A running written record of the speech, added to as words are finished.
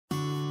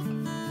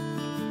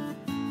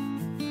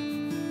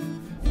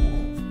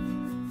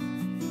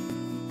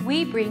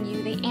we bring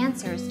you the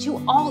answers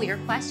to all your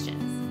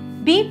questions.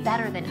 Be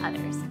better than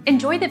others.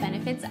 Enjoy the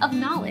benefits of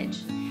knowledge.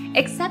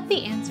 Accept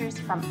the answers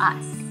from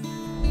us.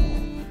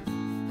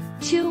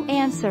 2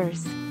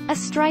 answers. A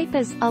stripe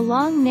is a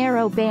long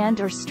narrow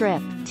band or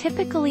strip,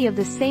 typically of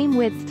the same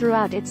width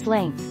throughout its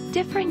length,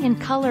 differing in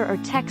color or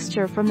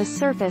texture from the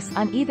surface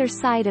on either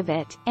side of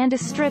it, and a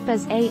strip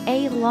is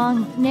a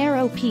long,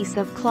 narrow piece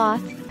of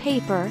cloth,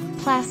 paper,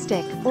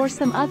 plastic, or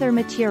some other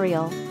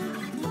material.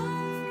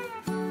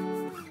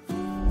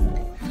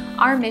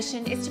 Our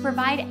mission is to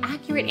provide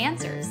accurate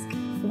answers.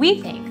 We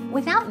think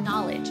without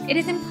knowledge, it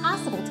is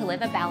impossible to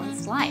live a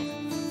balanced life.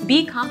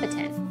 Be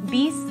competent,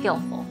 be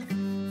skillful.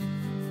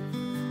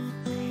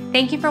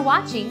 Thank you for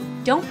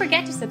watching. Don't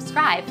forget to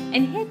subscribe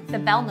and hit the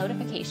bell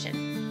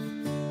notification.